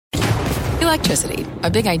Electricity, a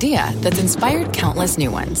big idea that's inspired countless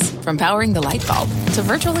new ones. From powering the light bulb to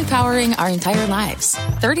virtually powering our entire lives.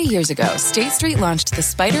 30 years ago, State Street launched the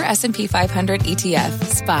SPDR S&P 500 ETF,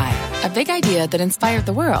 SPY. A big idea that inspired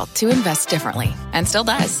the world to invest differently. And still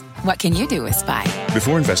does. What can you do with SPY?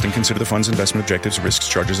 Before investing, consider the fund's investment objectives, risks,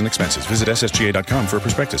 charges, and expenses. Visit ssga.com for a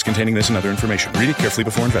prospectus containing this and other information. Read it carefully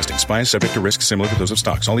before investing. SPY is subject to risks similar to those of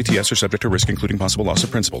stocks. All ETFs are subject to risk, including possible loss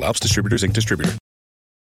of principal. Alps Distributors, Inc. Distributor.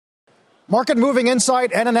 Market moving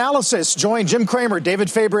insight and analysis. Join Jim Cramer, David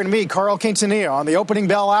Faber, and me, Carl Quintanilla, on the opening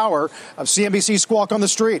bell hour of CNBC Squawk on the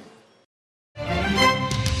Street.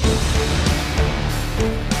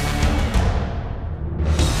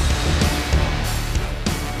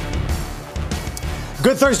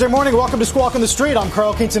 Good Thursday morning. Welcome to Squawk on the Street. I'm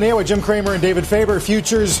Carl Quintanilla with Jim Cramer and David Faber.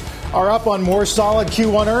 Futures are up on more solid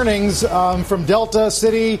Q1 earnings from Delta,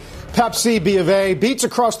 Citi, Pepsi, B of A. Beats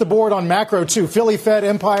across the board on macro, too. Philly Fed,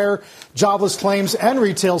 Empire, jobless claims, and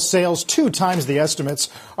retail sales, 2 times the estimates.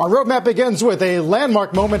 Our roadmap begins with a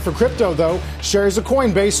landmark moment for crypto, though. Shares of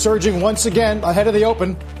Coinbase surging once again ahead of the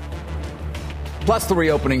open. Plus the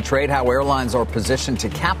reopening trade, how airlines are positioned to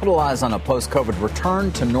capitalize on a post-COVID return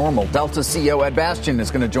to normal. Delta CEO Ed Bastian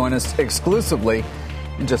is going to join us exclusively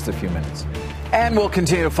in just a few minutes. And we'll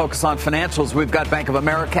continue to focus on financials. We've got Bank of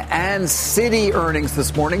America and Citi earnings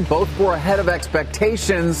this morning. Both were ahead of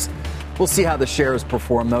expectations. We'll see how the shares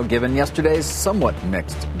perform, though, given yesterday's somewhat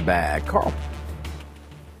mixed bag. Carl.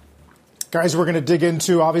 Guys, we're going to dig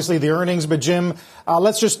into, obviously, the earnings. But, Jim,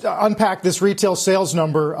 let's just unpack this retail sales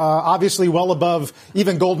number. Obviously, well above,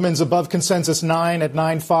 even Goldman's above consensus 9 at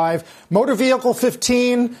 9.5. Motor vehicle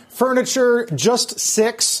 15, furniture just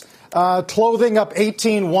 6, clothing up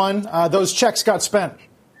 18.1. Those checks got spent.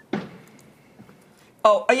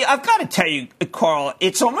 Oh, I've got to tell you, Carl,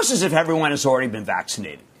 it's almost as if everyone has already been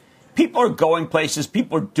vaccinated. People are going places.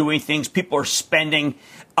 People are doing things. People are spending.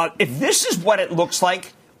 If this is what it looks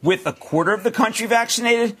like with a quarter of the country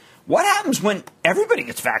vaccinated, what happens when everybody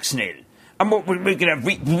gets vaccinated? We're going to have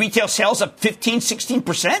retail sales up 15,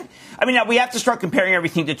 16%? I mean, now we have to start comparing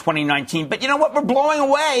everything to 2019. But you know what? We're blowing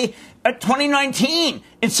away at 2019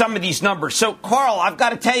 in some of these numbers. So, Carl, I've got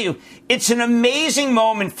to tell you, it's an amazing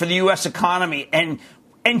moment for the U.S. economy. And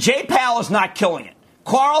Jay Powell is not killing it.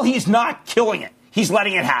 Carl, he's not killing it. He's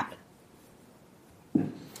letting it happen.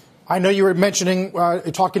 I know you were mentioning,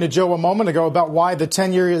 talking to Joe a moment ago about why the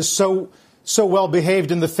 10-year is so well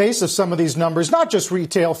behaved in the face of some of these numbers, not just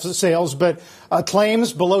retail sales, but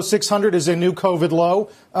claims below 600 is a new COVID low.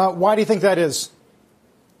 Why do you think that is?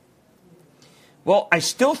 Well, I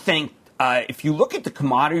still think if you look at the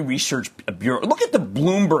Commodity Research Bureau, look at the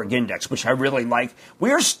Bloomberg Index, which I really like,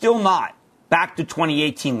 we are still not back to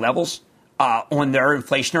 2018 levels on their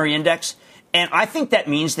inflationary index. And I think that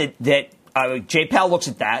means that Jay Powell looks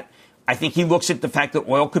at that. I think he looks at the fact that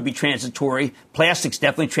oil could be transitory. Plastics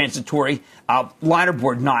definitely transitory.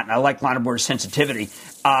 Linerboard not. And I like linerboard sensitivity.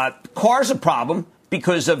 Cars a problem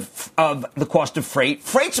because of the cost of freight.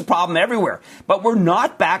 Freight's a problem everywhere. But we're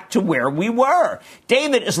not back to where we were.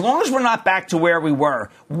 David, as long as we're not back to where we were,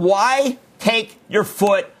 why take your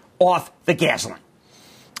foot off the gas line?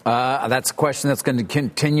 That's a question that's going to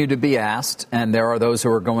continue to be asked. And there are those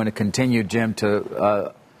who are going to continue, Jim,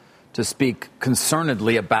 to speak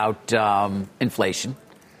concernedly about inflation.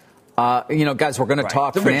 Guys, we're going to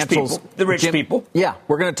talk financials. The rich people. Yeah,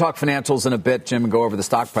 we're going to talk financials in a bit, Jim, and go over the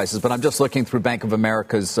stock prices. But I'm just looking through Bank of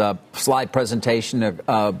America's slide presentation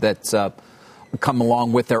that's come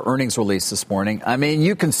along with their earnings release this morning. I mean,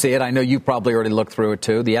 you can see it. I know you probably already looked through it,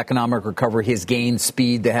 too. The economic recovery has gained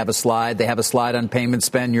speed. They have a slide. They have a slide on payment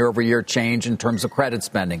spend, year-over-year change in terms of credit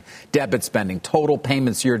spending, debit spending, total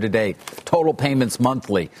payments year-to-date, total payments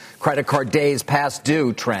monthly, credit card days past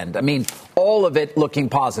due trend. I mean, all of it looking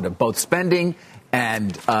positive, both spending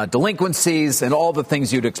and delinquencies and all the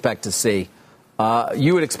things you'd expect to see.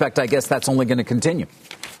 You would expect, I guess, that's only going to continue.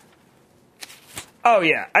 Oh,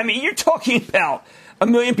 yeah. I mean, you're talking about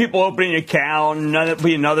 1 million people opening an account,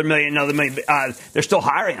 another million. They're still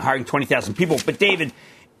hiring 20,000 people. But, David,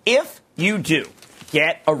 if you do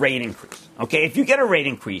get a rate increase, okay, if you get a rate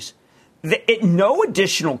increase, at no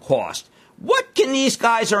additional cost, what can these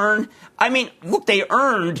guys earn? I mean, look, they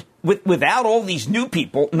earned, without all these new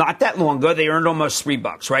people, not that long ago, they earned almost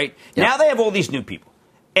 $3, right? Yep. Now they have all these new people.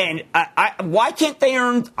 And why can't they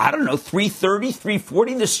earn, I don't know, $330,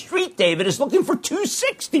 $340? The street, David, is looking for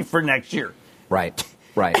 $260 for next year. Right.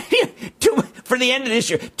 For the end of this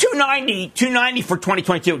year. $290 for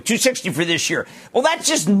 2022, $260 for this year. Well, that's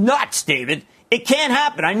just nuts, David. It can't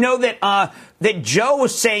happen. I know that that Joe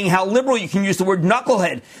was saying how liberal you can use the word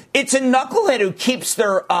knucklehead. It's a knucklehead who keeps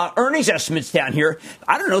their earnings estimates down here.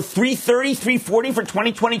 I don't know, 330, 340 for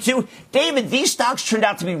 2022. David, these stocks turned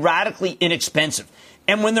out to be radically inexpensive.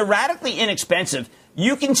 And when they're radically inexpensive,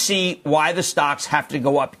 you can see why the stocks have to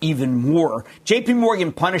go up even more. JP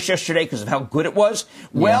Morgan punished yesterday because of how good it was.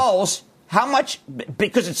 Yeah. Wells, how much?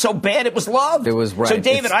 Because it's so bad, it was loved. It was right. So,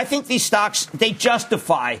 David, I think these stocks, they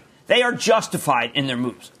are justified in their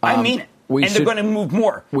moves. I mean it. They're going to move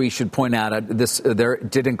more. We should point out this. There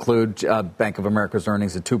did include Bank of America's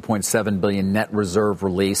earnings, a $2.7 billion net reserve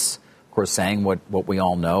release. Of course, saying what we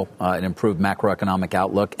all know, an improved macroeconomic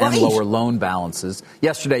outlook and lower loan balances.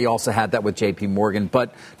 Yesterday, you also had that with J.P. Morgan.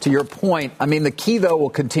 But to your point, I mean, the key, though, will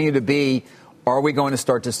continue to be, are we going to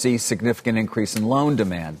start to see significant increase in loan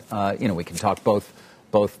demand? We can talk both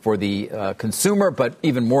for the consumer, but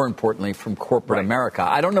even more importantly, from corporate America.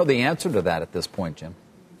 I don't know the answer to that at this point, Jim.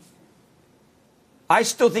 I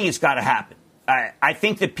still think it's got to happen. I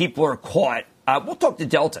think that people are caught. We'll talk to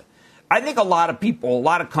Delta. I think a lot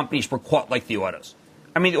of companies were caught like the autos.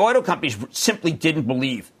 I mean, the auto companies simply didn't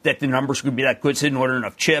believe that the numbers would be that good, so they didn't order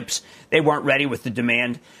enough chips. They weren't ready with the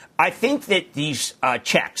demand. I think that these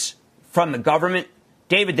checks from the government,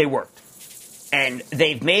 David, they worked. And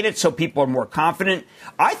they've made it so people are more confident.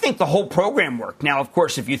 I think the whole program worked. Now, of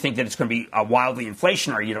course, if you think that it's going to be wildly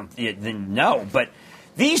inflationary, then no. But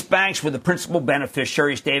these banks were the principal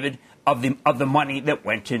beneficiaries, David, of the money that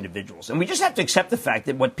went to individuals. And we just have to accept the fact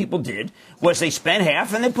that what people did was they spent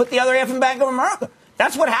half and they put the other half in Bank of America.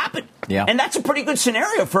 That's what happened. Yeah. And that's a pretty good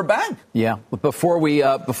scenario for a bank. Yeah. But before we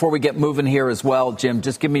get moving here as well, Jim,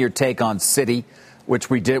 just give me your take on Citi, which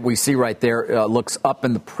we see right there, looks up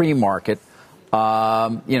in the pre-market.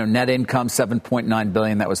 Net income, $7.9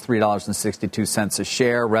 billion. That was $3.62 a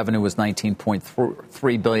share. Revenue was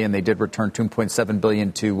 $19.3 billion. They did return $2.7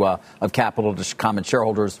 billion of capital to common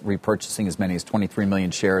shareholders, repurchasing as many as 23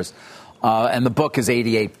 million shares. And the book is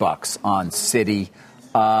 $88 on Citi.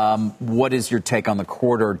 What is your take on the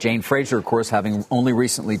quarter? Jane Fraser, of course, having only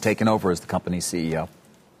recently taken over as the company's CEO.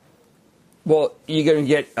 Well, you're going to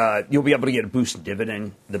get you'll be able to get a boost in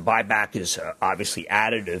dividend. The buyback is obviously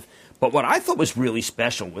additive. But what I thought was really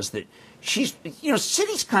special was that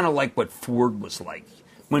Citi's kind of like what Ford was like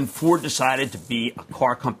when Ford decided to be a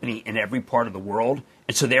car company in every part of the world,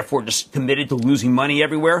 and so therefore just committed to losing money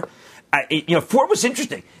everywhere. Ford was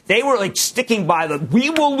interesting. They were like sticking by the "we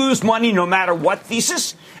will lose money no matter what"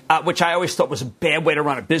 thesis, which I always thought was a bad way to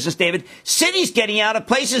run a business, David. Citi's getting out of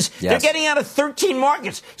places. Yes. They're getting out of 13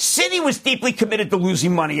 markets. Citi was deeply committed to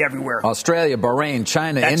losing money everywhere. Australia, Bahrain,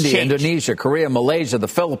 China, That's India, changed. Indonesia, Korea, Malaysia, the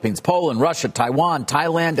Philippines, Poland, Russia, Taiwan,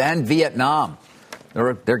 Thailand, and Vietnam.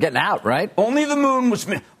 They're getting out, right? Only the moon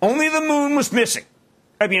was missing.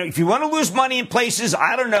 I mean, if you want to lose money in places,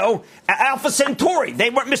 I don't know, Alpha Centauri,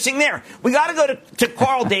 they weren't missing there. We got to go to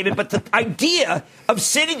Carl, David, but the idea of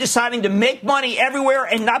Citi deciding to make money everywhere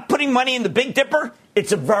and not putting money in the Big Dipper,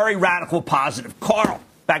 it's a very radical positive. Carl,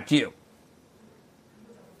 back to you.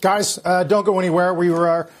 Guys, don't go anywhere. We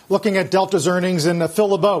were looking at Delta's earnings, and Phil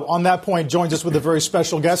LeBeau on that point joins us with a very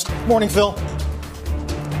special guest. Morning, Phil.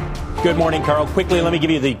 Good morning, Carl. Quickly, let me give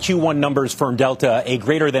you the Q1 numbers from Delta. A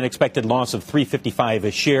greater than expected loss of $3.55 a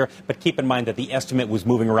share. But keep in mind that the estimate was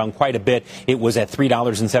moving around quite a bit. It was at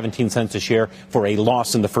 $3.17 a share for a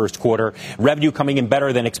loss in the first quarter. Revenue coming in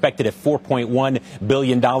better than expected at $4.1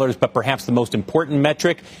 billion. But perhaps the most important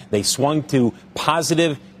metric, they swung to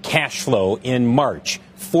positive cash flow in March.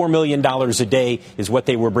 $4 million a day is what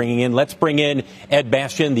they were bringing in. Let's bring in Ed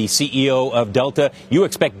Bastian, the CEO of Delta. You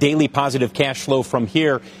expect daily positive cash flow from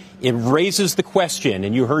here. It raises the question,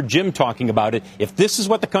 and you heard Jim talking about it, if this is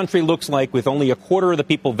what the country looks like with only a quarter of the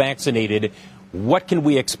people vaccinated, what can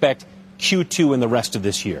we expect Q2 and the rest of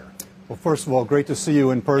this year? Well, first of all, great to see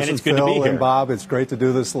you in person, Phil and Bob. It's great to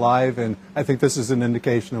do this live, and I think this is an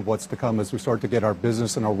indication of what's to come as we start to get our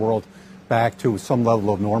business and our world back to some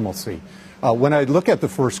level of normalcy. When I look at the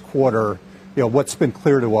first quarter, what's been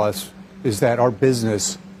clear to us is that our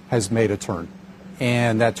business has made a turn,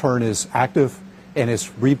 and that turn is active. And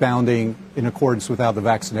it's rebounding in accordance with how the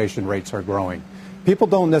vaccination rates are growing. People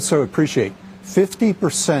don't necessarily appreciate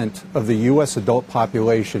 50% of the U.S. adult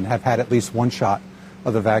population have had at least one shot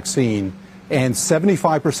of the vaccine, and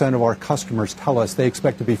 75% of our customers tell us they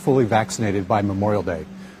expect to be fully vaccinated by Memorial Day.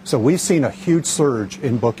 So we've seen a huge surge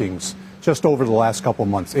in bookings just over the last couple of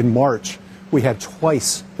months. In March, we had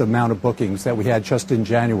twice the amount of bookings that we had just in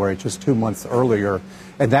January, just 2 months earlier,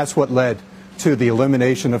 and that's what led to the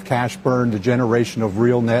elimination of cash burn, the generation of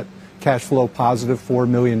real net cash flow positive $4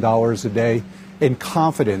 million a day. and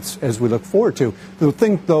confidence as we look forward to. The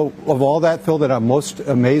thing, though, of all that, Phil, that I'm most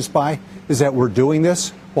amazed by is that we're doing this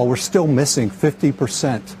while we're still missing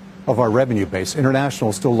 50% of our revenue base. International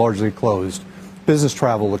is still largely closed. Business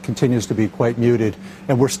travel continues to be quite muted,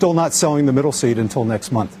 and we're still not selling the middle seat until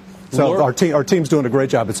next month. So our team's doing a great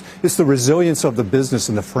job. It's the resilience of the business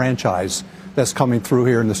and the franchise that's coming through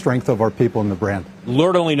here and the strength of our people and the brand.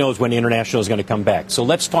 Lord only knows when international is going to come back. So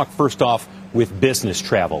let's talk first off with business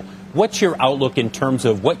travel. What's your outlook in terms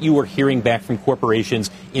of what you are hearing back from corporations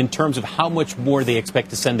in terms of how much more they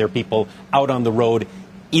expect to send their people out on the road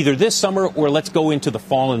either this summer or let's go into the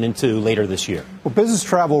fall and into later this year? Well, business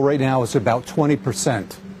travel right now is about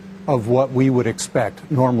 20% of what we would expect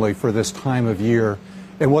normally for this time of year.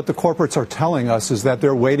 And what the corporates are telling us is that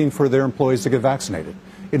they're waiting for their employees to get vaccinated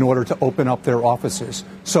in order to open up their offices.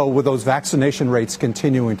 So with those vaccination rates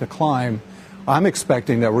continuing to climb, I'm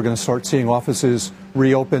expecting that we're going to start seeing offices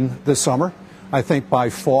reopen this summer. I think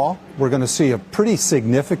by fall, we're going to see a pretty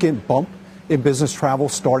significant bump in business travel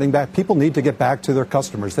starting back. People need to get back to their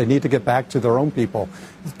customers. They need to get back to their own people,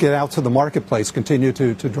 get out to the marketplace, continue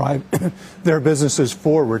to drive their businesses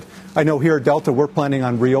forward. I know here at Delta, we're planning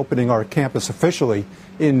on reopening our campus officially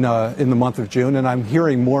in the month of June, and I'm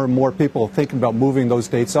hearing more and more people thinking about moving those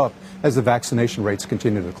dates up as the vaccination rates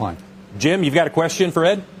continue to decline. Jim, you've got a question for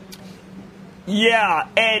Ed? Yeah,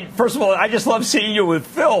 Ed, first of all, I just love seeing you with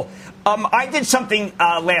Phil. I did something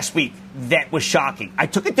last week that was shocking. I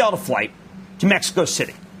took a Delta flight to Mexico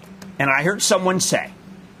City, and I heard someone say,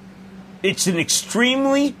 it's an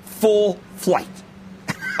extremely full flight.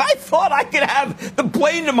 I thought I could have the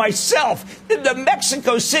plane to myself to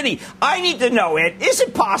Mexico City. I need to know, Ed, is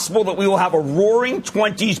it possible that we will have a roaring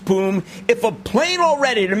 20s boom if a plane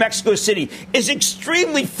already to Mexico City is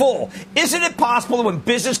extremely full? Isn't it possible that when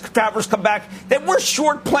business travelers come back that we're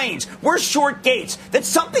short planes, we're short gates, that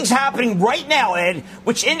something's happening right now, Ed,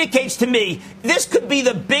 which indicates to me this could be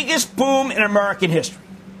the biggest boom in American history?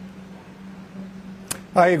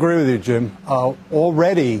 I agree with you, Jim.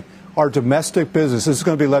 Already, our domestic business, this is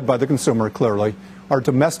going to be led by the consumer, clearly. Our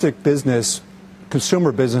domestic business,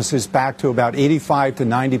 consumer business, is back to about 85 to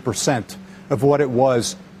 90% of what it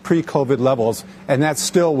was pre-COVID levels. And that's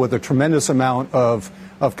still with a tremendous amount of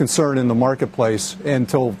concern in the marketplace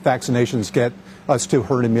until vaccinations get us to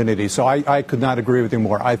herd immunity. So I could not agree with you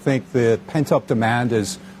more. I think the pent-up demand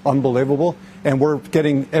is unbelievable, and we're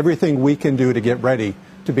getting everything we can do to get ready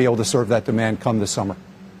to be able to serve that demand come this summer.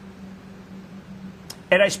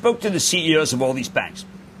 And I spoke to the CEOs of all these banks.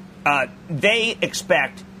 They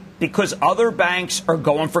expect, because other banks are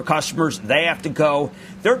going for customers, they have to go.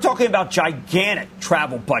 They're talking about gigantic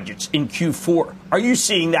travel budgets in Q4. Are you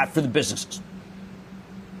seeing that for the businesses?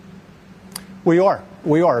 We are.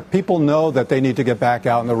 People know that they need to get back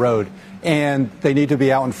out on the road, and they need to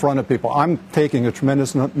be out in front of people. I'm taking a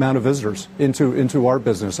tremendous amount of visitors into our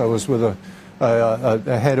business. I was with a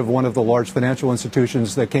head of one of the large financial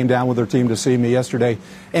institutions that came down with their team to see me yesterday.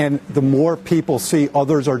 And the more people see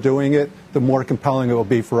others are doing it, the more compelling it will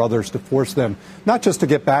be for others to force them, not just to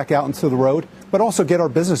get back out into the road, but also get our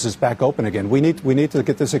businesses back open again. We need to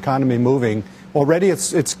get this economy moving. Already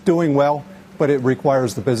it's doing well, but it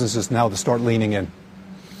requires the businesses now to start leaning in.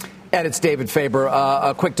 Ed, it's David Faber.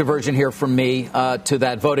 A quick diversion here from me to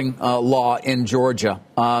that voting law in Georgia.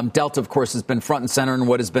 Delta, of course, has been front and center in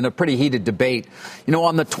what has been a pretty heated debate. You know,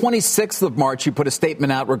 on the 26th of March, you put a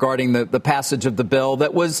statement out regarding the passage of the bill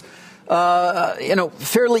that was,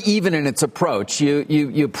 fairly even in its approach.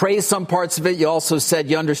 You praised some parts of it. You also said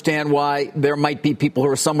you understand why there might be people who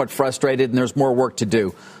are somewhat frustrated and there's more work to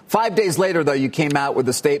do. 5 days later, though, you came out with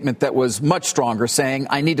a statement that was much stronger, saying,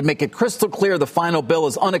 I need to make it crystal clear the final bill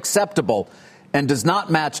is unacceptable and does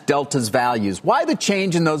not match Delta's values. Why the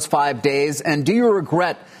change in those 5 days? And do you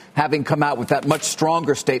regret having come out with that much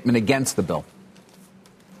stronger statement against the bill?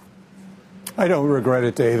 I don't regret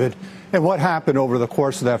it, David. And what happened over the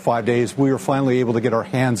course of that 5 days, we were finally able to get our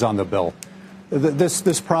hands on the bill.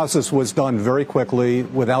 This process was done very quickly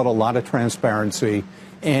without a lot of transparency.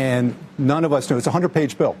 And none of us knew. It's a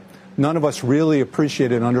 100-page bill. None of us really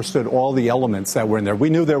appreciated and understood all the elements that were in there.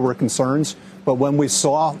 We knew there were concerns, but when we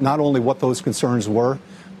saw not only what those concerns were,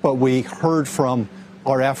 but we heard from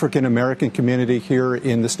our African-American community here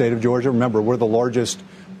in the state of Georgia. Remember, we're the largest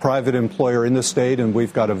private employer in the state, and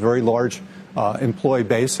we've got a very large employee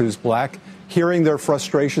base who's black. Hearing their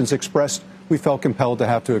frustrations expressed, we felt compelled to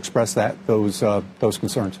have to express those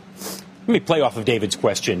concerns. Let me play off of David's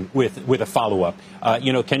question with a follow-up.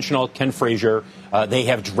 Ken Chenault, Ken Frazier, they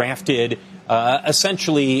have drafted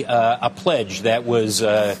essentially a pledge that was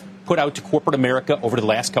put out to corporate America over the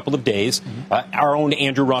last couple of days. Our own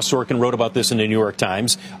Andrew Ross Sorkin wrote about this in the New York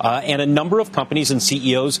Times. And a number of companies and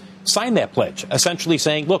CEOs signed that pledge, essentially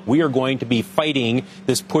saying, look, we are going to be fighting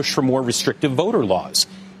this push for more restrictive voter laws.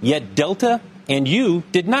 Yet Delta and you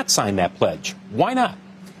did not sign that pledge. Why not?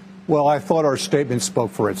 Well, I thought our statement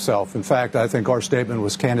spoke for itself. In fact, I think our statement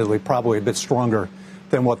was candidly probably a bit stronger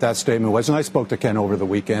than what that statement was. And I spoke to Ken over the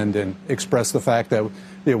weekend and expressed the fact that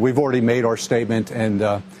we've already made our statement, and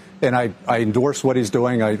I endorse what he's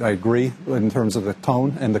doing. I agree in terms of the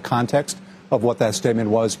tone and the context of what that statement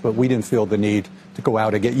was, but we didn't feel the need to go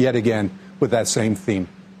out yet again with that same theme.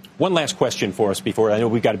 One last question for us before I know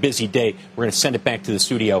we've got a busy day. We're going to send it back to the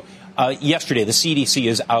studio. Yesterday, the CDC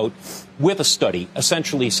is out with a study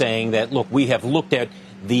essentially saying that, look, we have looked at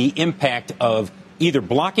the impact of either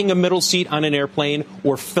blocking a middle seat on an airplane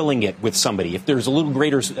or filling it with somebody. If there's a little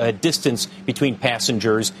greater distance between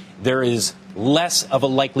passengers, there is less of a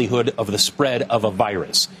likelihood of the spread of a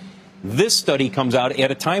virus. This study comes out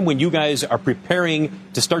at a time when you guys are preparing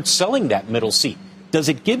to start selling that middle seat. Does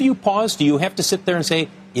it give you pause? Do you have to sit there and say,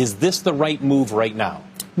 is this the right move right now?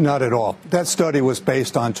 Not at all. That study was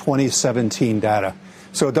based on 2017 data,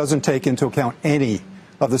 so it doesn't take into account any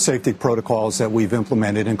of the safety protocols that we've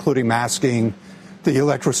implemented, including masking, the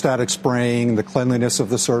electrostatic spraying, the cleanliness of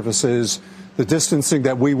the surfaces, the distancing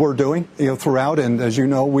that we were doing throughout. And as you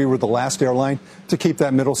know, we were the last airline to keep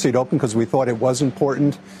that middle seat open because we thought it was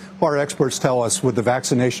important. Our experts tell us with the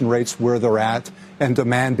vaccination rates where they're at and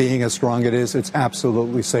demand being as strong it is, it's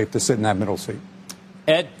absolutely safe to sit in that middle seat.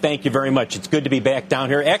 Ed, thank you very much. It's good to be back down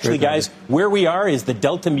here. Actually, guys, where we are is the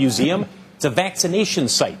Delta Museum. It's a vaccination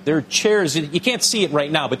site. There are chairs. You can't see it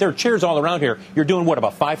right now, but there are chairs all around here. You're doing, what,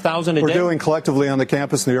 about 5,000 a day? We're doing collectively on the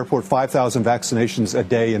campus in the airport 5,000 vaccinations a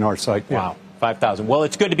day in our site. Wow, 5,000. Well,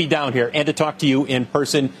 it's good to be down here and to talk to you in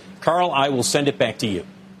person. Carl, I will send it back to you.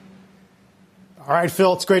 All right,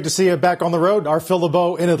 Phil, it's great to see you back on the road. Our Phil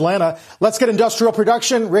LeBeau in Atlanta. Let's get industrial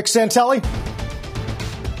production. Rick Santelli.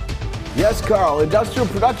 Yes, Carl. Industrial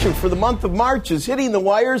production for the month of March is hitting the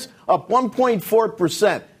wires, up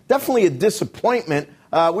 1.4%. Definitely a disappointment.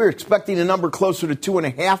 We're expecting a number closer to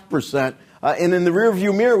 2.5%. And in the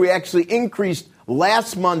rearview mirror, we actually increased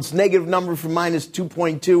last month's negative number from minus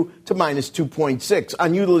 2.2 to minus 2.6.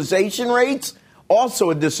 On utilization rates, also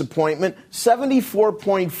a disappointment,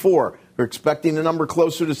 74.4. We're expecting a number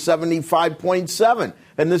closer to 75.7.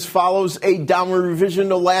 And this follows a downward revision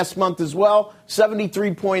to last month as well,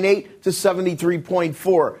 73.8 to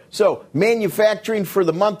 73.4. So manufacturing for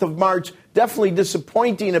the month of March, definitely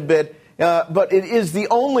disappointing a bit, but it is the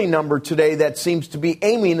only number today that seems to be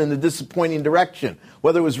aiming in the disappointing direction.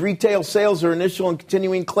 Whether it was retail sales or initial and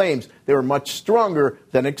continuing claims, they were much stronger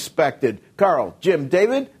than expected. Carl, Jim,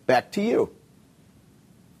 David, back to you.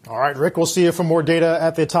 All right, Rick, we'll see you for more data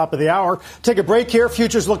at the top of the hour. Take a break here.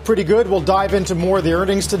 Futures look pretty good. We'll dive into more of the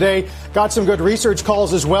earnings today. Got some good research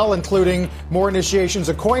calls as well, including more initiations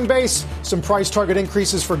of Coinbase, some price target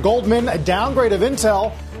increases for Goldman, a downgrade of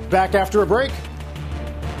Intel. Back after a break.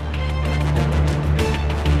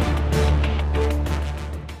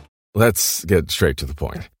 Let's get straight to the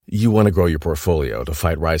point. You want to grow your portfolio to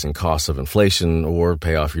fight rising costs of inflation or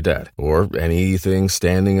pay off your debt or anything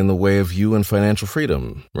standing in the way of you and financial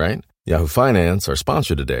freedom, right? Yahoo Finance, our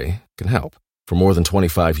sponsor today, can help. For more than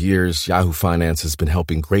 25 years, Yahoo Finance has been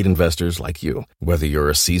helping great investors like you. Whether you're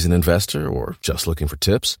a seasoned investor or just looking for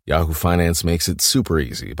tips, Yahoo Finance makes it super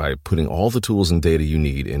easy by putting all the tools and data you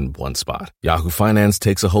need in one spot. Yahoo Finance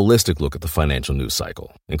takes a holistic look at the financial news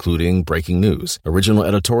cycle, including breaking news, original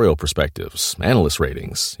editorial perspectives, analyst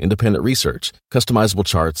ratings, independent research, customizable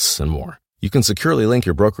charts, and more. You can securely link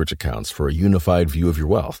your brokerage accounts for a unified view of your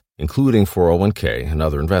wealth, including 401k and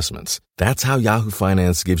other investments. That's how Yahoo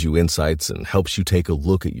Finance gives you insights and helps you take a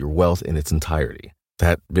look at your wealth in its entirety.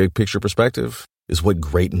 That big picture perspective is what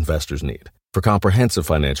great investors need. For comprehensive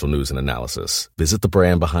financial news and analysis, visit the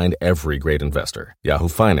brand behind every great investor,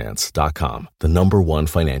 yahoofinance.com, the #1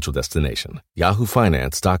 financial destination,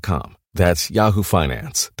 yahoofinance.com. That's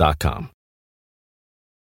yahoofinance.com.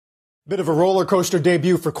 Bit of a roller coaster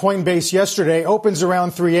debut for Coinbase yesterday. Opens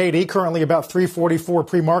around 380, currently about 344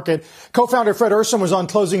 pre-market. Co-founder Fred Urson was on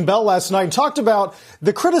Closing Bell last night and talked about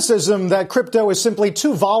the criticism that crypto is simply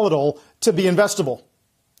too volatile to be investable.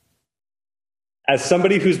 As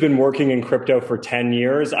somebody who's been working in crypto for 10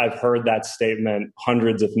 years, I've heard that statement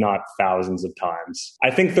hundreds, if not thousands of times. I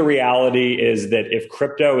think the reality is that if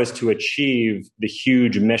crypto is to achieve the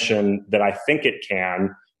huge mission that I think it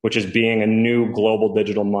can, which is being a new global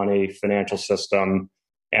digital money financial system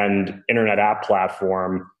and internet app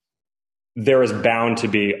platform, there is bound to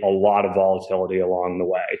be a lot of volatility along the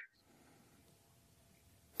way.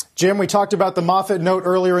 Jim, we talked about the Moffett note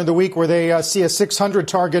earlier in the week where they see a 600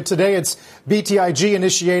 target. Today it's BTIG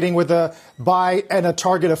initiating with a buy and a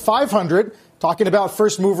target of 500, talking about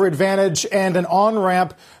first mover advantage and an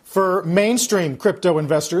on-ramp for mainstream crypto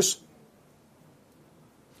investors.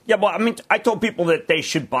 Yeah, well, I mean, I told people that they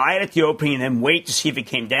should buy it at the opening and then wait to see if it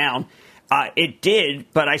came down. It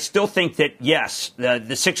did, but I still think that, yes, the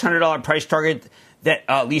 $600 price target that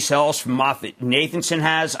Lisa Ellis from MoffettNathanson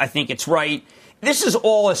has, I think it's right. This is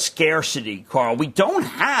all a scarcity, Carl. We don't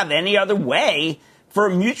have any other way for a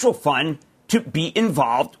mutual fund to be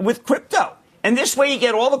involved with crypto. And this way you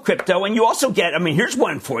get all the crypto, and you also get, I mean, here's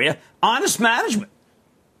one for you, honest management.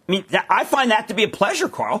 I mean, I find that to be a pleasure,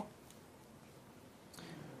 Carl.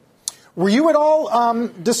 Were you at all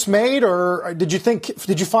dismayed, or did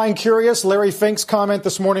you find curious Larry Fink's comment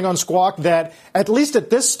this morning on Squawk that at least at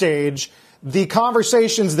this stage, the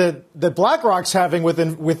conversations that BlackRock's having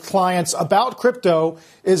with clients about crypto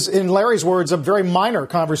is, in Larry's words, a very minor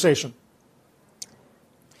conversation?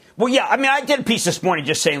 Well, yeah, I mean, I did a piece this morning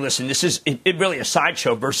just saying, listen, this is really a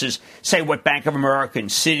sideshow versus, say, what Bank of America and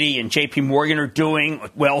Citi and J.P. Morgan are doing,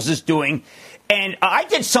 what Wells is doing. And I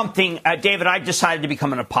did something, David, I decided to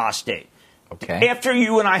become an apostate. Okay. After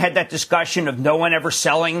you and I had that discussion of no one ever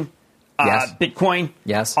selling yes. Bitcoin,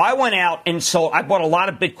 yes, I went out and sold. I bought a lot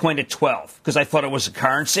of Bitcoin at 12 because I thought it was a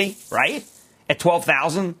currency, right? At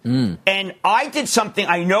 12,000. And I did something.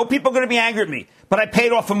 I know people are going to be angry at me, but I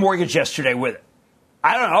paid off a mortgage yesterday with it.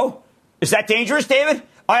 I don't know. Is that dangerous, David?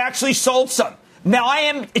 I actually sold some. Now,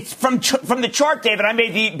 it's from the chart, David, I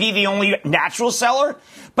may be the only natural seller,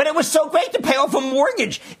 but it was so great to pay off a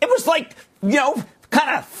mortgage. It was like,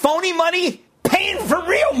 kind of phony money paying for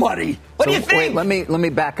real money. What do you think? Wait, let me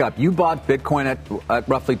back up. You bought Bitcoin at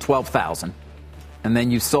roughly 12,000, and then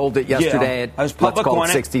you sold it yesterday at, I was public, let's call it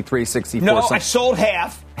 63, 64. No, I sold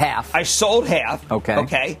half. Half? I sold half.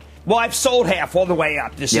 Okay. Well, I've sold half all the way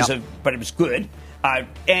up. But it was good.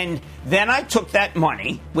 And then I took that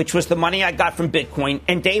money, which was the money I got from Bitcoin,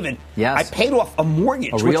 and David, yes. I paid off a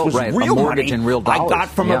mortgage, which was real mortgage money in real dollars. I got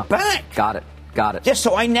from a bank. Got it. Yeah,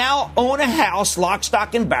 so I now own a house, lock,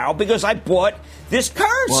 stock, and barrel, because I bought this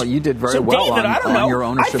currency. Well, you did very well David, on your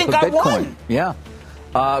ownership of Bitcoin. I won. Yeah.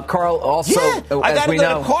 Carl, also, as we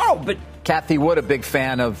know, Carl, but Kathy Wood, a big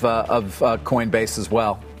fan of Coinbase as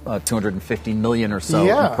well. 250 million or so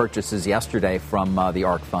in purchases yesterday from the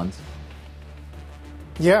ARK funds.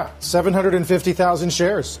 Yeah, 750,000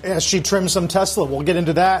 shares as she trims some Tesla. We'll get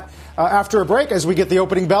into that after a break as we get the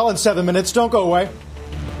opening bell in 7 minutes. Don't go away.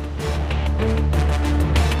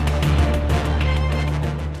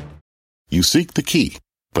 You seek the key,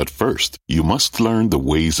 but first, you must learn the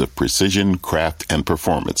ways of precision, craft, and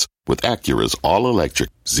performance with Acura's all-electric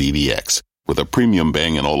ZDX. With a premium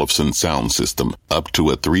Bang & Olufsen sound system up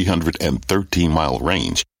to a 313-mile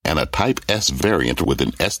range and a Type S variant with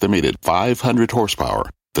an estimated 500 horsepower,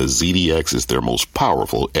 the ZDX is their most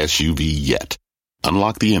powerful SUV yet.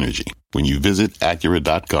 Unlock the energy when you visit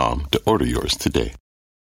Acura.com to order yours today.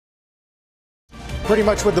 Pretty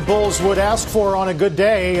much what the bulls would ask for on a good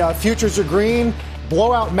day. Futures are green.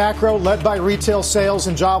 Blowout macro led by retail sales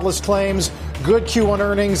and jobless claims. Good Q1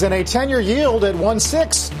 earnings and a 10-year yield at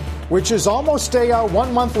 1.6, which is almost a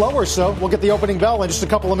 1 month low or so. We'll get the opening bell in just a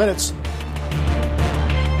couple of minutes.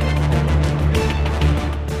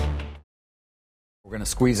 We're going to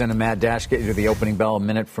squeeze in a mad dash, get you to the opening bell a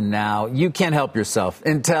minute from now. You can't help yourself.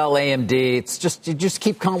 Intel, AMD, it's just you just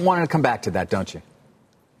keep wanting to come back to that, don't you?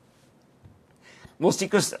 Well, see,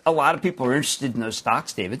 because a lot of people are interested in those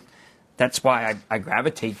stocks, David. That's why I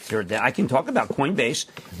gravitate toward that. I can talk about Coinbase.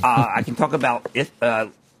 I can talk about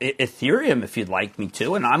Ethereum if you'd like me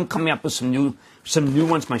to, and I'm coming up with some new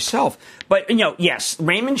ones myself. But yes,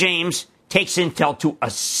 Raymond James takes Intel to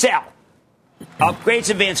a sell,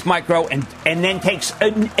 upgrades Advanced Micro, and then takes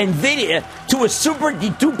NVIDIA to a super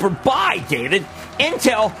duper buy. David,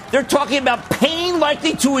 Intel, they're talking about pain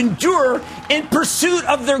likely to endure in pursuit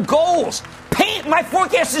of their goals. Pain. My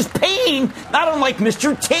forecast is pain, not unlike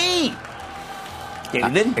Mr. T.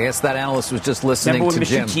 David? I guess that analyst was just listening to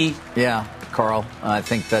Jim. T? Yeah, Carl. I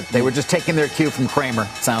think that they were just taking their cue from Cramer,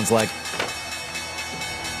 sounds like.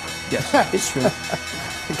 Yes, it's true.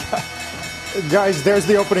 Guys, there's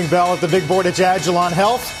the opening bell at the big board at Agilon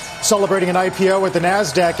Health, celebrating an IPO at the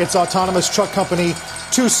NASDAQ. It's autonomous truck company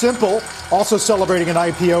Too Simple, also celebrating an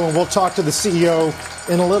IPO, and we'll talk to the CEO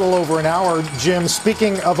in a little over an hour. Jim,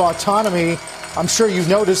 speaking of autonomy, I'm sure you've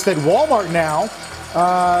noticed that Walmart now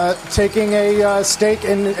taking a stake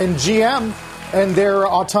in GM and their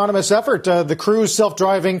autonomous effort. The Cruise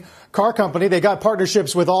self-driving car company, they got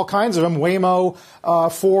partnerships with all kinds of them, Waymo,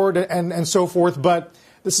 Ford, and so forth. But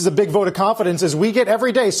this is a big vote of confidence as we get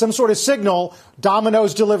every day some sort of signal,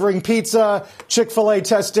 Domino's delivering pizza, Chick-fil-A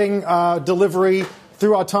testing delivery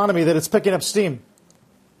through autonomy, that it's picking up steam.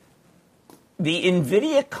 The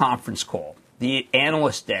NVIDIA conference call, the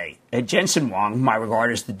analyst day, Jensen Huang, whom I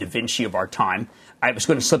regard as the Da Vinci of our time. I was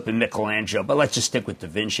going to slip in Michelangelo, but let's just stick with Da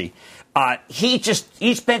Vinci.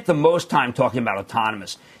 He spent the most time talking about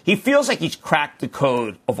autonomous. He feels like he's cracked the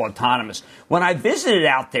code of autonomous. When I visited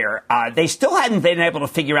out there, they still hadn't been able to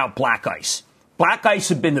figure out black ice. Black ice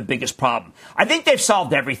had been the biggest problem. I think they've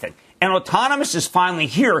solved everything. And autonomous is finally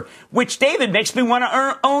here, which, David, makes me want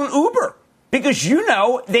to own Uber. Because,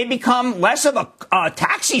 they become less of a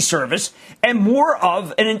taxi service and more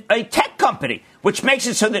of a tech company, which makes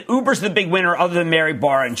it so that Uber's the big winner other than Mary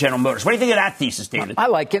Barra and General Motors. What do you think of that thesis, David? I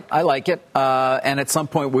like it. And at some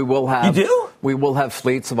point we will have... You do? We will have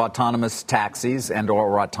fleets of autonomous taxis and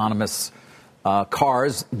or autonomous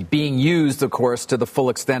cars being used, of course, to the full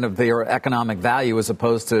extent of their economic value as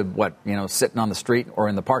opposed to sitting on the street or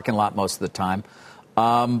in the parking lot most of the time.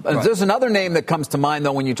 Right. There's another name that comes to mind,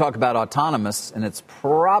 though, when you talk about autonomous, and it's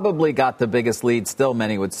probably got the biggest lead still,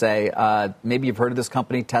 many would say. Maybe you've heard of this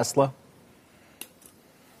company, Tesla?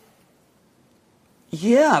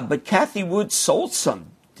 Yeah, but Cathie Wood sold some,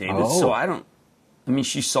 David, so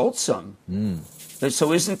she sold some.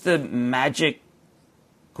 So isn't the magic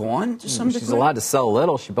gone to some degree? She's allowed to sell a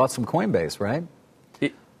little. She bought some Coinbase, right?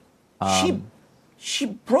 She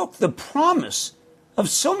broke the promise of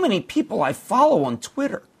so many people I follow on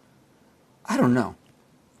Twitter. I don't know.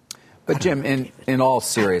 But, Jim, in all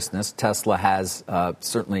seriousness, Tesla has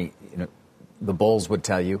certainly, the bulls would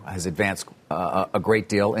tell you, has advanced a great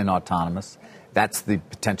deal in autonomous. That's the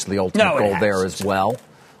potentially ultimate goal there as well.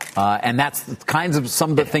 And that's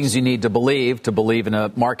some of the things you need to believe in a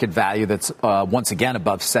market value that's once again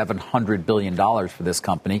above $700 billion for this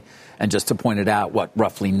company. And just to point it out,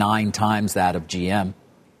 roughly 9 times that of GM.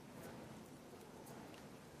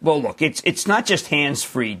 Well, look, it's not just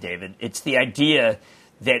hands-free, David. It's the idea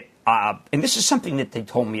that, and this is something that they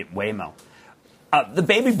told me at Waymo, the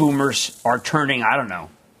baby boomers are turning, I don't know,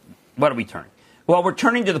 what are we turning? Well, we're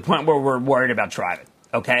turning to the point where we're worried about driving,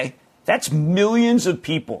 okay? That's millions of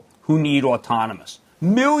people who need autonomous.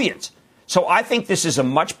 Millions. So I think this is a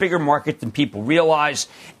much bigger market than people realize,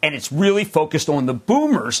 and it's really focused on the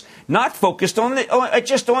boomers, not focused on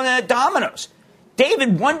just on the Domino's.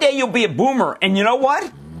 David, one day you'll be a boomer, and you know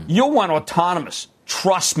what? You'll want autonomous.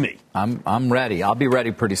 Trust me. I'm ready. I'll be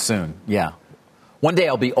ready pretty soon. Yeah. One day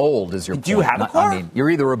I'll be old, is your point. Do you have a car? You're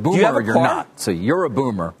either a boomer or you're not. So you're a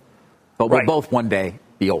boomer, but we'll both one day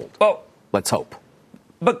be old. Well, let's hope.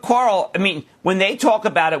 But, Carl, when they talk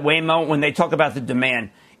about it, Waymo, when they talk about the demand,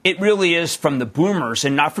 it really is from the boomers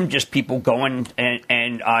and not from just people going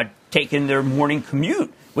and taking their morning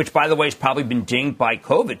commute, which, by the way, has probably been dinged by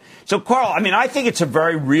COVID. So, Carl, I think it's a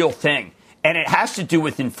very real thing. And it has to do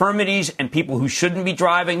with infirmities and people who shouldn't be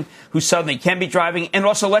driving, who suddenly can be driving. And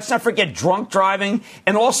also, let's not forget drunk driving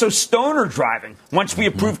and also stoner driving once we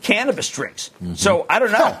approve cannabis drinks. So, I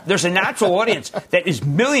don't know. There's a natural audience that is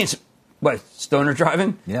millions. What, stoner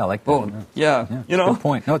driving? Yeah, I like that. Oh, yeah. Good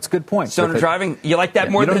point. No, it's a good point. Stoner driving? You like that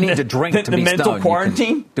more than the, need to drink to the be mental stoned.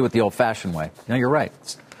 quarantine? Do it the old-fashioned way. No, you're right.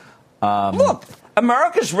 Look,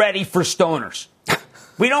 America's ready for stoners.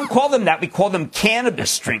 We don't call them that. We call them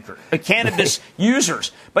cannabis cannabis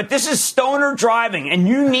users. But this is stoner driving.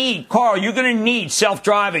 And Carl, you're going to need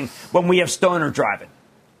self-driving when we have stoner driving.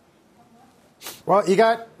 Well, you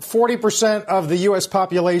got 40% of the U.S.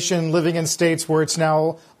 population living in states where it's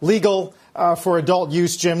now legal for adult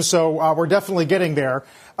use, Jim. So we're definitely getting there.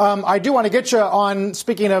 I do want to get you on,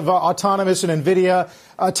 speaking of autonomous and NVIDIA,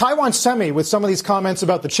 Taiwan Semi with some of these comments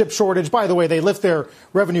about the chip shortage. By the way, they lift their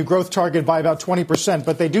revenue growth target by about 20%.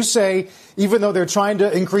 But they do say, even though they're trying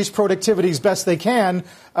to increase productivity as best they can,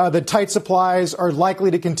 the tight supplies are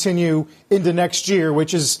likely to continue into next year,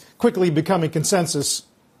 which is quickly becoming consensus.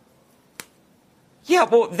 Yeah,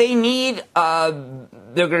 well, they need, they're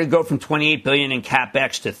going to go from $28 billion in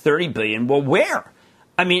CapEx to $30 billion. Well, where?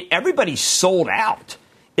 Everybody's sold out.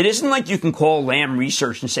 It isn't like you can call Lam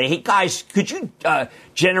Research and say, hey, guys, could you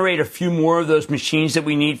generate a few more of those machines that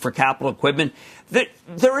we need for capital equipment?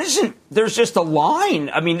 There isn't. There's just a line.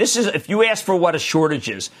 This is, if you ask for what a shortage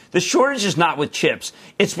is, the shortage is not with chips.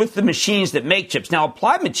 It's with the machines that make chips. Now,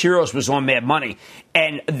 Applied Materials was on Mad Money,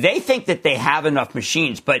 and they think that they have enough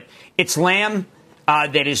machines, but it's Lam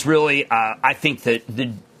that is really, I think,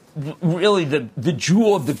 the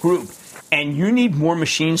jewel of the group. And you need more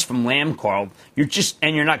machines from Lam, Carl. You're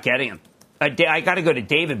not getting them. I got to go to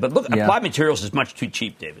David, but look, Applied Materials is much too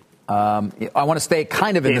cheap, David. I want to stay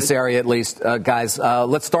kind of in this area at least, guys.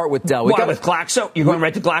 Let's start with Dell. With Glaxo? You're going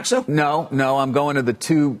right to Glaxo? No, I'm going to the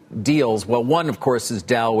two deals. Well, one, of course, is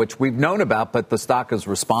Dell, which we've known about, but the stock is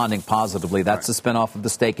responding positively. That's the spinoff of the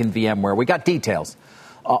stake in VMware. We got details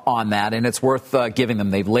on that, and it's worth giving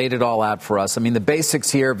them. They've laid it all out for us. I mean, the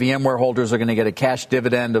basics here, VMware holders are going to get a cash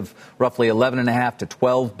dividend of roughly $11.5 to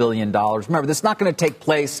 $12 billion. Remember, this is not going to take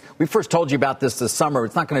place. We first told you about this summer.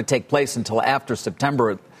 It's not going to take place until after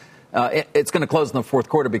September. It's going to close in the fourth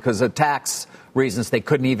quarter because of tax reasons. They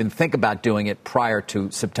couldn't even think about doing it prior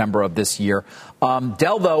to September of this year.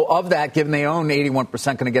 Dell, though, of that, given they own 81%,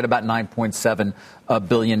 going to get about $9.7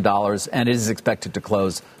 billion, and it is expected to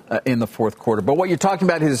close in the fourth quarter. But what you're talking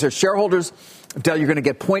about is their shareholders. Dell, you're going to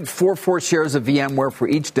get 0.44 shares of VMware for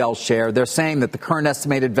each Dell share. They're saying that the current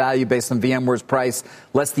estimated value based on VMware's price,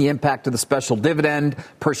 less the impact of the special dividend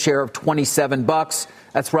per share of $27.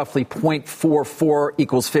 That's roughly 0.44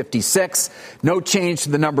 equals 56. No change to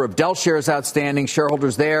the number of Dell shares outstanding.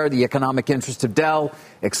 Shareholders there, the economic interest of Dell,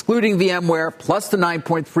 excluding VMware, plus the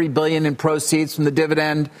 $9.3 billion in proceeds from the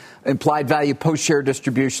dividend, implied value post-share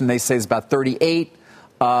distribution, they say is about 38.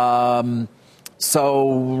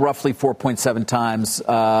 So roughly 4.7 times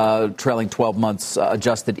trailing 12 months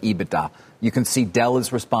adjusted EBITDA. You can see Dell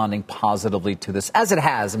is responding positively to this, as it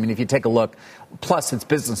has. I mean, if you take a look, plus its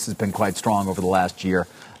business has been quite strong over the last year.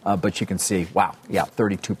 But you can see, wow, yeah,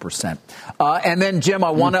 32%. And then, Jim,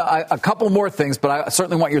 I want a couple more things, but I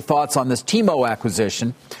certainly want your thoughts on this T-Mo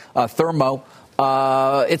acquisition, Thermo.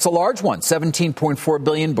 It's a large one, $17.4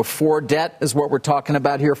 billion before debt is what we're talking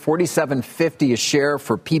about here. $47.50 a share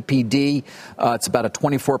for PPD. It's about a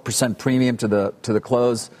 24% premium to the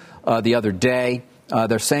close the other day.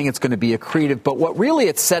 They're saying it's going to be accretive, but what really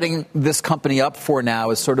it's setting this company up for now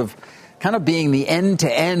is sort of kind of being the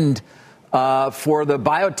end-to-end for the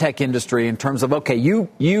biotech industry in terms of, okay,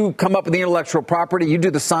 you come up with the intellectual property, you do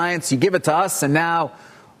the science, you give it to us, and now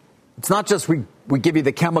it's not just we give you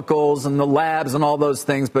the chemicals and the labs and all those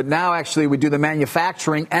things, but now actually we do the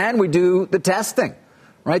manufacturing and we do the testing,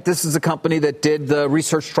 right? This is a company that did the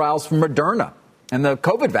research trials for Moderna and the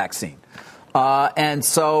COVID vaccine. And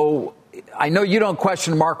so I know you don't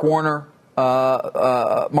question Mark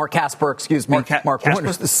Casper, excuse me. Mark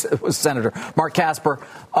Warner was Senator. Mark Casper.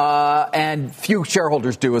 And few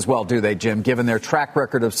shareholders do as well, do they, Jim, given their track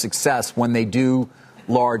record of success when they do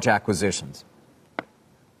large acquisitions?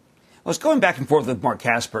 I was going back and forth with Mark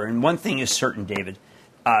Casper, and one thing is certain, David.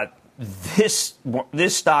 This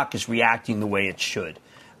stock is reacting the way it should.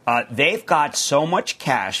 They've got so much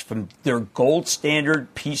cash from their gold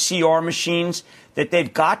standard PCR machines that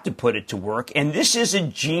they've got to put it to work. And this is a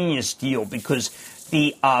genius deal because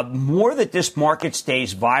the more that this market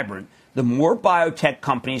stays vibrant, the more biotech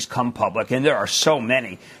companies come public, and there are so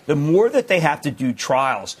many, the more that they have to do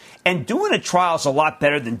trials. And doing a trial is a lot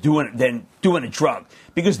better than doing a drug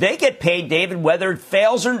because they get paid, David, whether it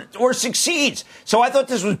fails or succeeds. So I thought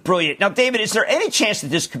this was brilliant. Now, David, is there any chance that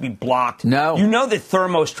this could be blocked? No. You know that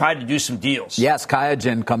Thermo's tried to do some deals. Yes,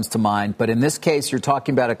 QIAGEN comes to mind. But in this case, you're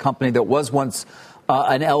talking about a company that was once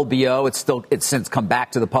an LBO. It's since come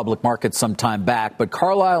back to the public market some time back. But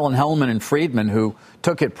Carlyle and Hellman and Friedman, who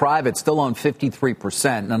took it private, still own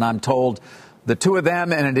 53%. And I'm told the two of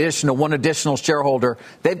them, in addition to one additional shareholder,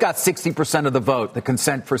 they've got 60% of the vote, the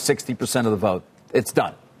consent for 60% of the vote. It's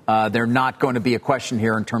done. They're not going to be a question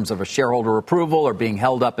here in terms of a shareholder approval or being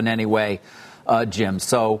held up in any way, Jim.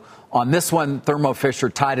 So on this one, Thermo Fisher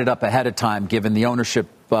tied it up ahead of time, given the ownership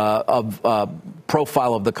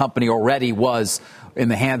profile of the company already was in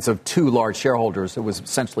the hands of two large shareholders. It was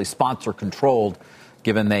essentially sponsor controlled,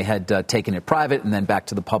 given they had taken it private and then back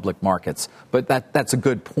to the public markets. But that's a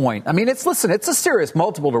good point. I mean, it's a serious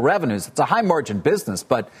multiple to revenues. It's a high margin business,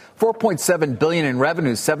 but $4.7 billion in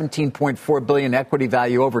revenues, $17.4 billion equity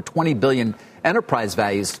value, over $20 billion enterprise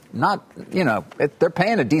values. They're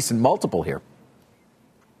paying a decent multiple here.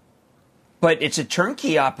 But it's a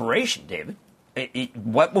turnkey operation, David.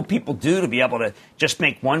 What will people do to be able to just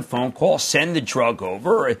make one phone call, send the drug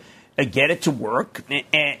over, or get it to work?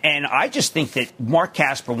 And I just think that Mark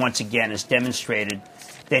Casper, once again, has demonstrated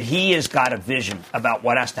that he has got a vision about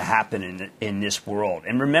what has to happen in this world.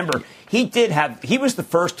 And remember, he was the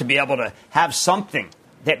first to be able to have something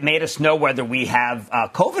that made us know whether we have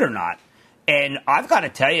COVID or not. And I've got to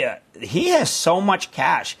tell you, he has so much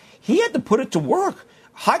cash. He had to put it to work.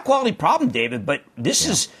 High quality problem, David, but this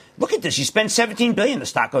is... Look at this. You spend $17 billion, the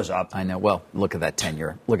stock goes up. I know. Well, look at that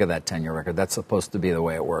 10-year. Look at that 10-year record. That's supposed to be the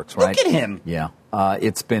way it works, right? Look at him. Yeah.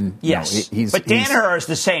 It's been... Yes. But Danaher is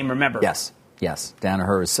the same, remember. Yes. Yes,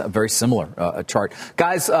 Danaher is a very similar chart.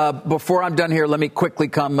 Guys, before I'm done here, let me quickly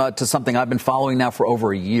come to something I've been following now for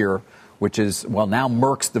over a year, which is, well, now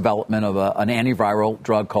Merck's development of an antiviral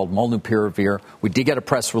drug called Molnupiravir. We did get a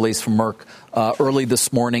press release from Merck early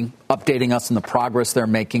this morning updating us on the progress they're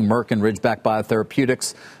making, Merck and Ridgeback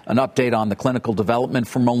Biotherapeutics, an update on the clinical development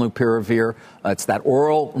for Molnupiravir. It's that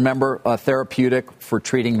oral, remember, therapeutic for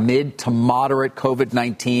treating mid to moderate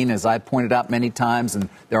COVID-19, as I pointed out many times, and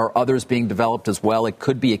there are others being developed as well. It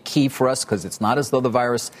could be a key for us because it's not as though the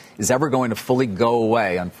virus is ever going to fully go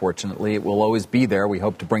away, unfortunately. It will always be there. We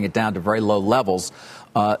hope to bring it down to very low levels.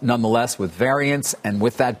 Nonetheless, with variants and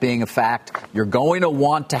with that being a fact, you're going to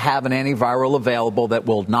want to have an antiviral available that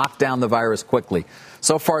will knock down the virus quickly.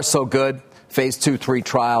 So far, so good. Phase 2-3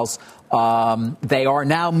 trials. They are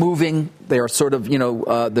now moving. They are sort of,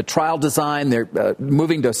 the trial design. They're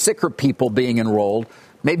moving to sicker people being enrolled.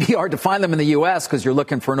 Maybe hard to find them in the U.S. because you're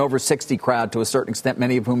looking for an over 60 crowd to a certain extent,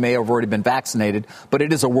 many of whom may have already been vaccinated. But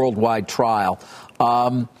it is a worldwide trial.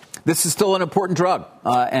 This is still an important drug,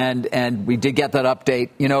 and we did get that update.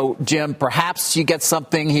 Jim, perhaps you get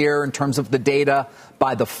something here in terms of the data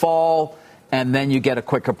by the fall, and then you get a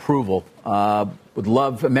quick approval.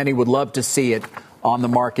 Many would love to see it on the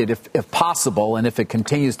market if possible, and if it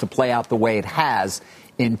continues to play out the way it has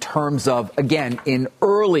in terms of, again, in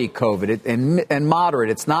early COVID and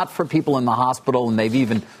moderate. It's not for people in the hospital, and they've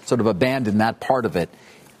even sort of abandoned that part of it.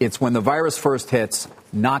 It's when the virus first hits,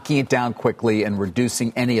 knocking it down quickly and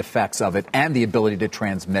reducing any effects of it and the ability to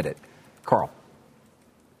transmit it. Carl.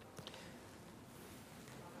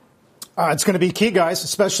 It's going to be key, guys,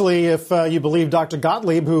 especially if you believe Dr.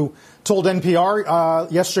 Gottlieb, who told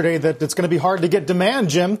NPR yesterday that it's going to be hard to get demand,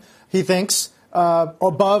 Jim, he thinks,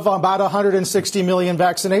 above about 160 million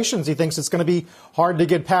vaccinations. He thinks it's going to be hard to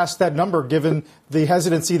get past that number, given the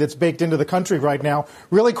hesitancy that's baked into the country right now.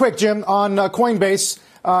 Really quick, Jim, on Coinbase,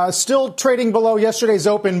 still trading below yesterday's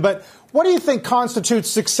open, but what do you think constitutes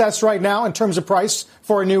success right now in terms of price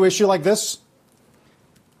for a new issue like this?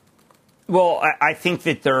 Well, I think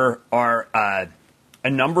that there are a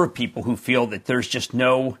number of people who feel that there's just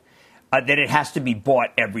that it has to be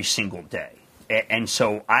bought every single day. And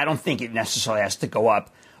so I don't think it necessarily has to go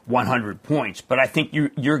up 100 points. But I think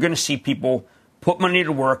you're going to see people put money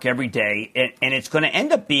to work every day, and it's going to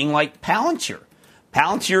end up being like Palantir.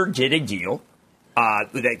 Palantir did a deal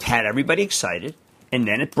that had everybody excited, and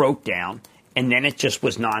then it broke down, and then it just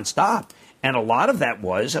was nonstop. And a lot of that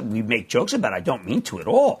was, we make jokes about it, I don't mean to at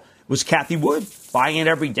all, was Cathie Wood buying it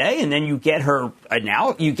every day, and then you get her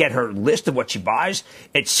list of what she buys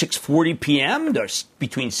at 6:40 p.m.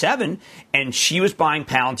 between 7, and she was buying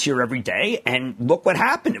Palantir every day, and look what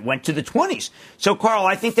happened. It went to the 20s. So, Carl,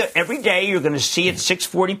 I think that every day you're going to see at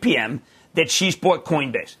 6:40 p.m. that she's bought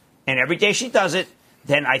Coinbase, and every day she does it,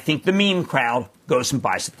 then I think the meme crowd goes and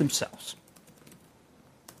buys it themselves.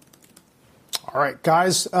 All right,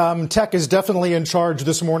 guys, tech is definitely in charge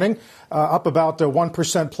this morning, up about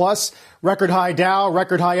 1% plus. Record high Dow,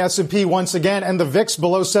 record high S&P once again, and the VIX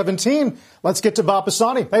below 17. Let's get to Bob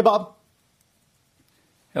Pisani. Hey, Bob.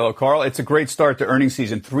 Hello, Carl. It's a great start to earnings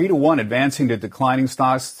season. 3-1 advancing to declining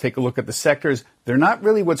stocks. Take a look at the sectors. They're not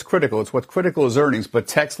really what's critical. It's what's critical is earnings, but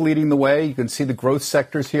tech's leading the way. You can see the growth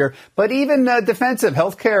sectors here, but even defensive,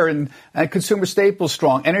 healthcare and consumer staples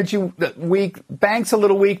strong. Energy weak, banks a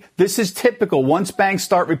little weak. This is typical. Once banks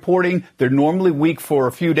start reporting, they're normally weak for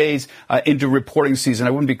a few days into reporting season. I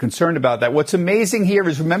wouldn't be concerned about that. What's amazing here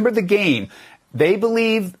is remember the game. They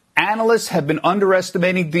believe analysts have been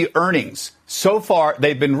underestimating the earnings. So far,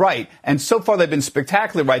 they've been right. And so far, they've been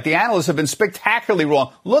spectacularly right. The analysts have been spectacularly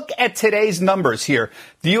wrong. Look at today's numbers here.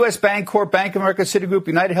 The U.S. Bancorp, Bank of America, Citigroup,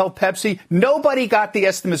 United Health, Pepsi. Nobody got the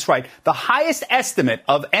estimates right. The highest estimate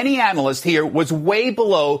of any analyst here was way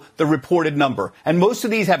below the reported number. And most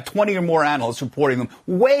of these have 20 or more analysts reporting them.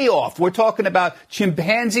 Way off. We're talking about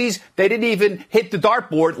chimpanzees. They didn't even hit the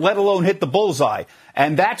dartboard, let alone hit the bullseye.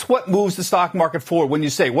 And that's what moves the stock market forward when you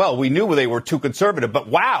say, well, we knew they were too conservative, but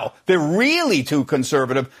wow, they're really too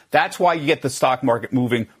conservative. That's why you get the stock market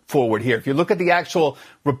moving forward here. If you look at the actual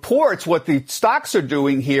reports, what the stocks are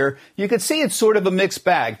doing here, you can see it's sort of a mixed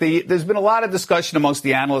bag. There's been a lot of discussion amongst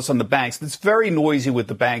the analysts on the banks. It's very noisy with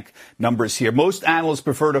the bank numbers here. Most analysts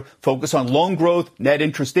prefer to focus on loan growth, net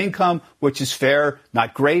interest income, which is fair,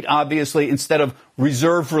 not great, obviously, instead of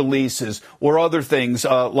reserve releases or other things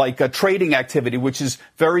like trading activity, which is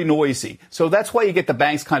very noisy. So that's why you get the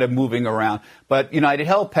banks kind of moving around. But United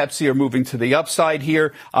Health, Pepsi are moving to the upside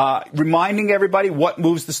here, reminding everybody what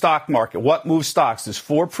moves the stock market, what moves stocks, there's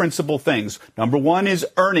four principal things. Number one is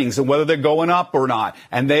earnings and whether they're going up or not,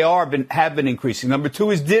 and they have been increasing. Number two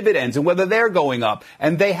is dividends and whether they're going up,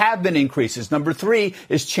 and they have been increases. Number three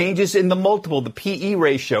is changes in the multiple, the PE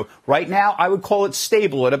ratio. Right now, I would call it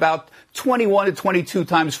stable at about 21 to 22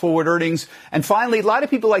 times forward earnings. And finally, a lot of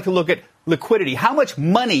people like to look at liquidity. How much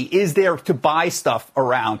money is there to buy stuff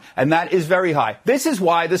around? And that is very high. This is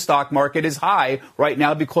why the stock market is high right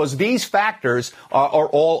now, because these factors are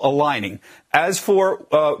all aligning. As for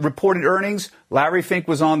reported earnings, Larry Fink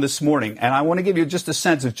was on this morning, and I want to give you just a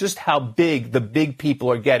sense of just how big the big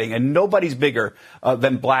people are getting, and nobody's bigger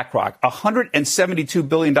than BlackRock. $172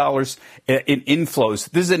 billion in inflows.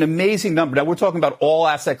 This is an amazing number. Now, we're talking about all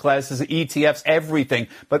asset classes, ETFs, everything,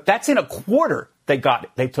 but that's in a quarter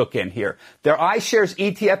they took in here. Their iShares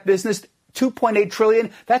ETF business, $2.8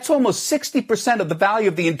 trillion. That's almost 60% of the value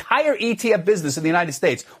of the entire ETF business in the United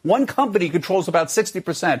States. One company controls about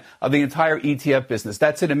 60% of the entire ETF business.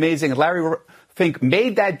 That's an amazing. Larry Fink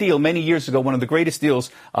made that deal many years ago, one of the greatest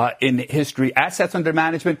deals in history. Assets under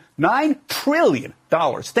management, $9 trillion.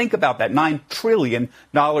 Think about that, $9 trillion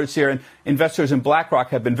here. And investors in BlackRock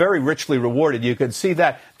have been very richly rewarded. You can see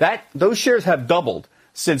that those shares have doubled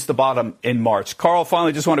since the bottom in March. Carl,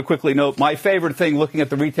 finally, just want to quickly note my favorite thing looking at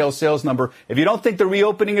the retail sales number. If you don't think the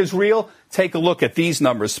reopening is real, take a look at these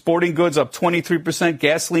numbers. Sporting goods up 23%,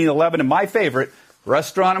 gasoline 11%, and my favorite,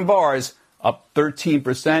 restaurant and bars up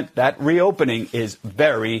 13%. That reopening is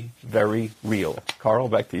very, very real. Carl,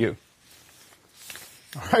 back to you.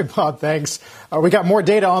 All right, Bob, thanks. We got more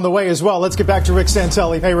data on the way as well. Let's get back to Rick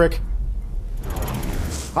Santelli. Hey, Rick.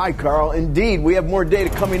 Hi, Carl. Indeed, we have more data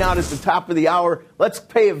coming out at the top of the hour. Let's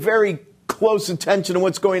pay a very close attention to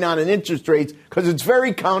what's going on in interest rates because it's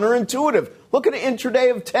very counterintuitive. Look at an intraday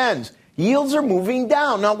of 10s. Yields are moving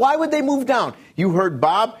down. Now, why would they move down? You heard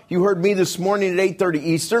Bob. You heard me this morning at 8:30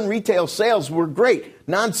 Eastern. Retail sales were great.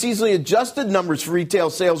 Non-seasonally adjusted numbers for retail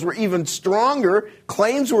sales were even stronger.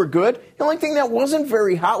 Claims were good. The only thing that wasn't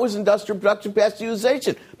very hot was industrial production past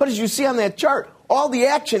utilization. But as you see on that chart, all the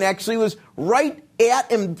action actually was right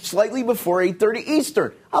at and slightly before 8:30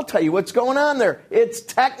 Eastern. I'll tell you what's going on there. It's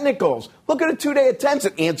technicals. Look at a 2-day at 10s.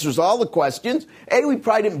 It answers all the questions. A, we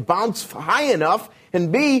probably didn't bounce high enough. And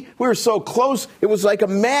B, we were so close, it was like a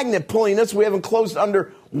magnet pulling us. We haven't closed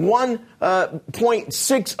under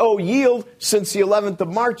 1.60 yield since the 11th of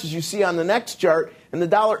March, as you see on the next chart. And the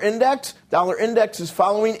dollar index is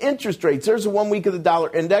following interest rates. There's a 1 week of the dollar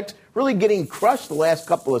index, really getting crushed the last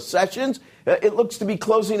couple of sessions. It looks to be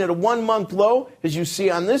closing at a 1 month low, as you see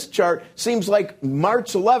on this chart. Seems like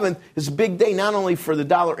March 11th is a big day, not only for the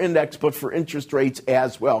dollar index, but for interest rates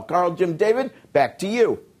as well. Carl, Jim, David, back to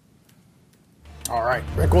you. All right,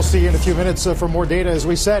 Rick, we'll see you in a few minutes for more data, as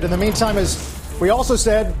we said. In the meantime, as we also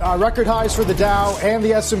said, record highs for the Dow and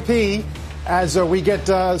the S&P as we get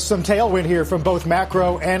some tailwind here from both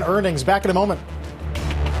macro and earnings. Back in a moment.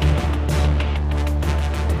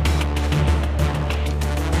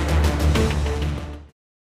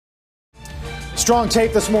 Strong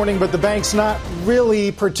tape this morning, but the bank's not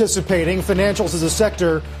really participating. Financials as a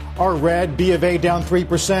sector are red. B of A down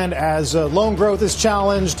 3% as loan growth is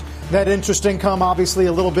challenged. Net interest income obviously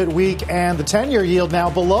a little bit weak, and the 10-year yield now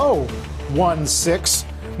below 1.6.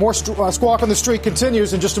 More Squawk on the Street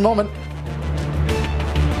continues in just a moment.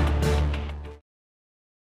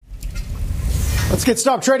 Let's get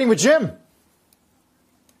Stop Trading with Jim.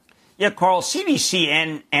 Yeah, Carl,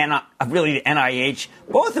 CDC and really the NIH,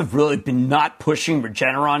 both have really been not pushing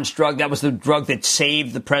Regeneron's drug. That was the drug that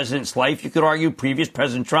saved the president's life, you could argue, previous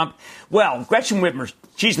President Trump. Well, Gretchen Whitmer,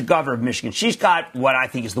 she's the governor of Michigan. She's got what I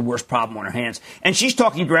think is the worst problem on her hands. And she's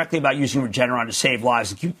talking directly about using Regeneron to save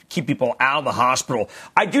lives and keep people out of the hospital.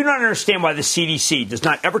 I do not understand why the CDC does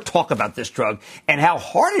not ever talk about this drug and how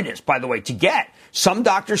hard it is, by the way, to get. Some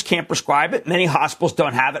doctors can't prescribe it. Many hospitals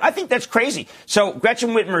don't have it. I think that's crazy. So Gretchen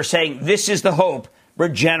Whitmer is saying this is the hope.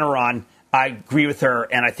 Regeneron, I agree with her,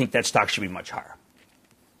 and I think that stock should be much higher.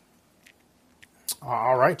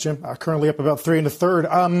 All right, Jim. Currently up about 3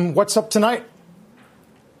 1/3. What's up tonight?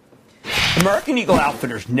 American Eagle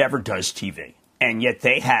Outfitters never does TV, and yet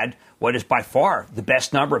they had what is by far the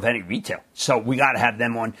best number of any retail. So we got to have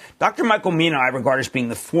them on. Dr. Michael Mina, I regard as being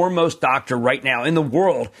the foremost doctor right now in the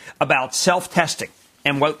world about self-testing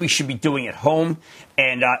and what we should be doing at home.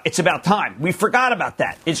 And it's about time. We forgot about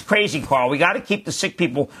that. It's crazy, Carl. We got to keep the sick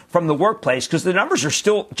people from the workplace because the numbers are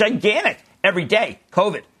still gigantic every day,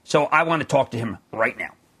 COVID. So I want to talk to him right now.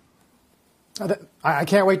 I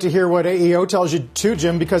can't wait to hear what AEO tells you too,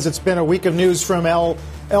 Jim, because it's been a week of news from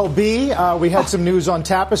LB. We had some news on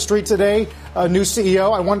Tapestry today, new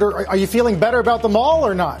CEO. I wonder, are you feeling better about the mall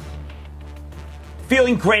or not?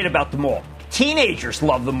 feeling great about the mall. Teenagers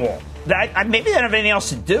love the mall. Maybe they don't have anything else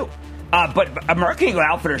to do. But American Eagle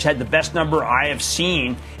Outfitters had the best number I have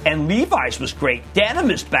seen, and Levi's was great. Denim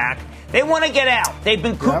is back. They want to get out. They've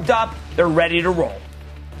been cooped up. They're ready to roll.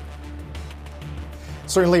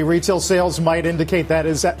 Certainly, retail sales might indicate that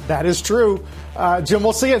is true. Jim,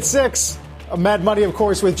 we'll see you at 6. Mad Money, of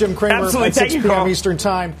course, with Jim Cramer at 6 p.m. Eastern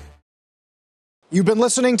Time. You've been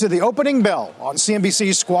listening to The Opening Bell on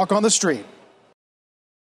CNBC's Squawk on the Street.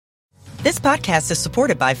 This podcast is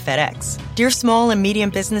supported by FedEx. Dear small and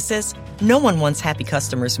medium businesses, no one wants happy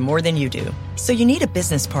customers more than you do. So you need a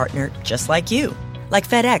business partner just like you. Like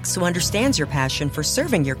FedEx, who understands your passion for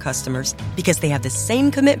serving your customers because they have the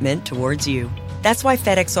same commitment towards you. That's why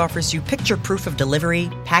FedEx offers you picture proof of delivery,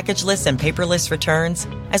 packageless and paperless returns,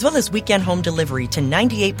 as well as weekend home delivery to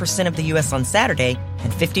 98% of the U.S. on Saturday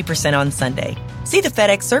and 50% on Sunday. See the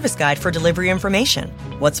FedEx service guide for delivery information.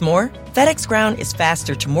 What's more, FedEx Ground is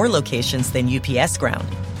faster to more locations than UPS Ground.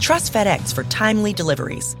 Trust FedEx for timely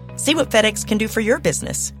deliveries. See what FedEx can do for your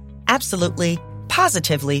business. Absolutely,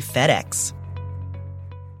 positively FedEx.